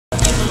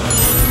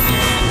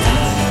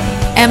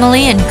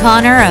Emily and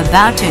Connor are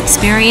about to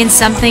experience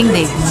something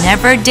they've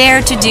never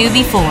dared to do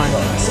before.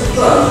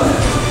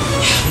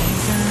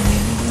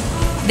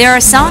 There are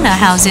sauna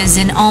houses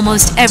in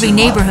almost every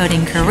neighborhood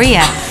in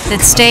Korea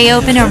that stay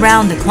open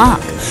around the clock.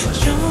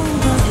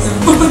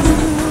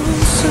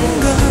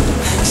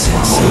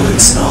 Oh, it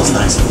smells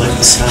nice. I like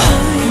the smell.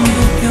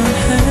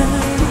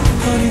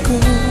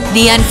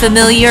 The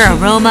unfamiliar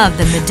aroma of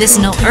the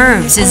medicinal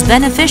herbs is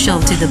beneficial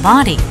to the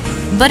body,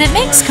 but it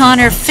makes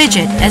Connor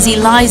fidget as he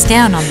lies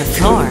down on the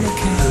floor.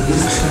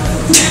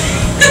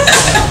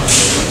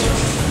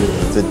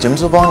 The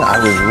jilbang, I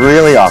was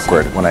really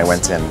awkward when I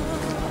went in.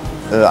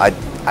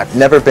 I've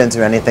never been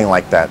to anything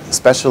like that,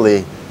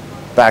 especially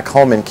back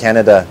home in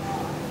Canada.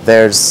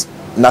 There's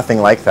nothing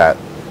like that.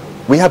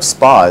 We have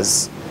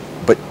spas,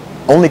 but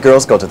only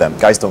girls go to them.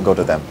 Guys don't go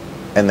to them,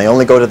 and they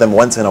only go to them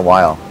once in a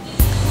while.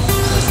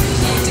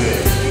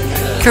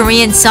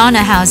 Korean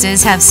sauna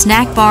houses have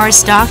snack bars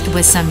stocked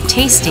with some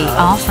tasty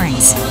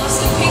offerings.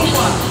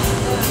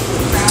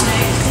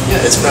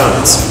 Yeah, it's brown.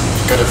 It's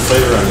got a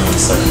flavor on the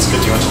inside. It's good.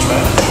 Do you want to try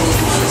it?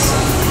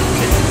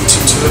 Okay,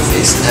 two of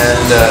these.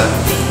 And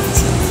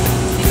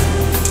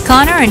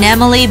Connor and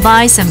Emily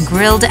buy some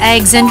grilled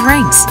eggs and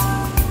drinks.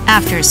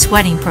 After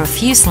sweating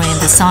profusely in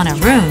the sauna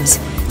rooms,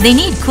 they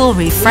need cool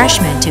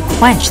refreshment to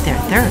quench their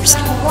thirst.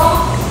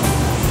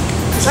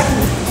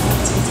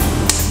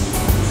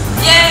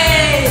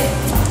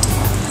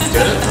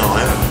 get it? No,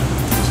 I haven't.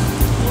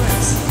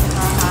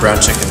 Brown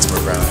chickens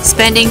were brown.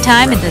 Spending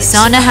time in the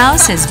sauna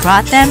house has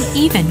brought them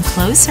even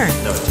closer.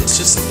 No,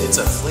 it's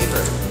a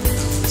flavor.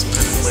 Some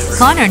kind of flavor.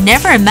 Connor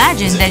never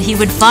imagined that he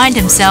would find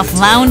himself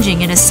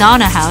lounging in a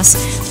sauna house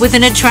with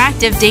an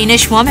attractive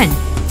Danish woman.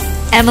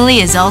 Emily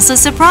is also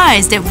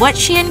surprised at what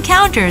she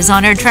encounters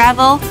on her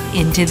travel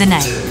into the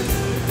night.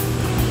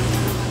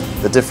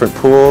 The different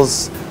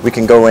pools we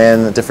can go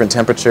in, the different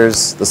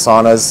temperatures, the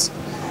saunas,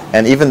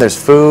 and even there's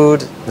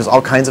food, there's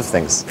all kinds of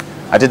things.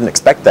 I didn't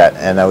expect that,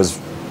 and I was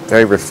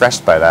very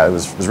refreshed by that. It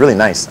was really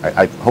nice.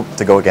 I hope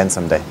to go again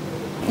someday.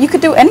 You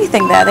could do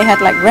anything there. They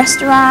had like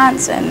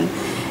restaurants, and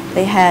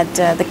they had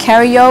the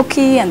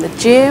karaoke and the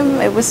gym.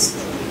 It was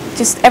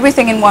just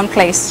everything in one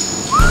place.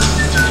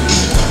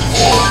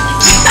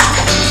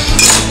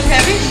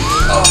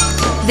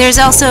 There's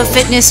also a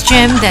fitness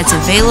gym that's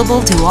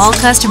available to all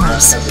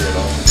customers.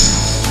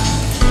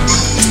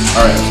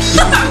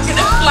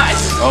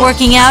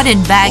 Working out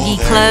in baggy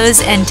clothes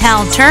and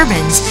towel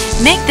turbans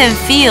make them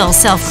feel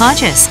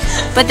self-conscious,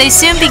 but they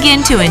soon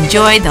begin to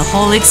enjoy the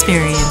whole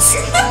experience.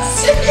 1,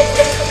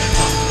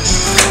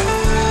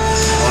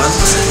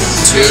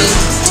 2,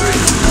 3.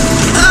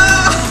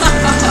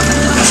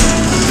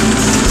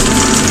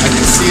 I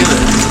can feel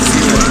it.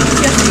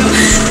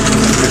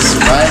 It's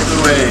right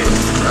away.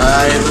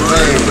 Right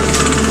away.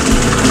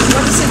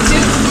 What does it do?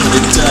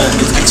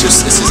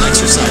 This is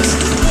exercise.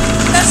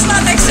 That's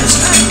not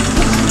exercise.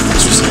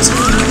 Exercise. You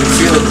can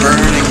feel it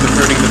burning the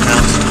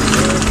pounds.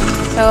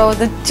 So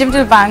the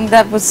jilbang,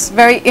 that was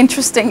very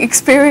interesting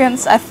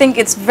experience. I think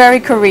it's very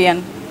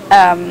Korean.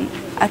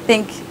 I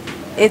think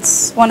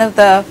it's one of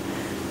the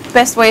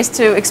best ways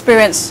to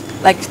experience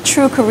like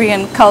true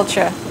Korean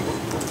culture.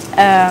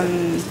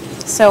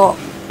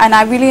 And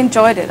I really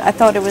enjoyed it. I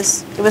thought it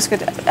was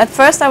good. At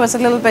first I was a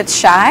little bit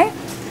shy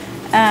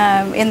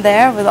in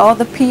there with all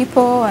the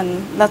people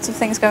and lots of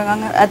things going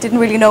on. I didn't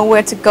really know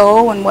where to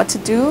go and what to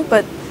do,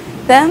 but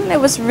then it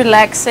was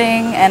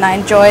relaxing and I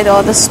enjoyed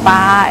all the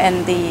spa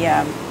and the...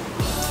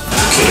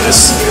 Okay,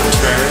 this is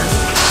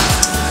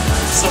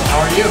So how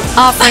are you?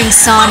 Offering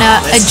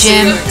sauna, a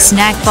gym,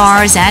 snack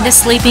bars, and a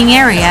sleeping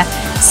area,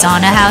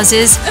 sauna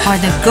houses are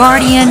the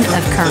guardian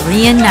of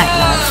Korean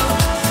nightlife.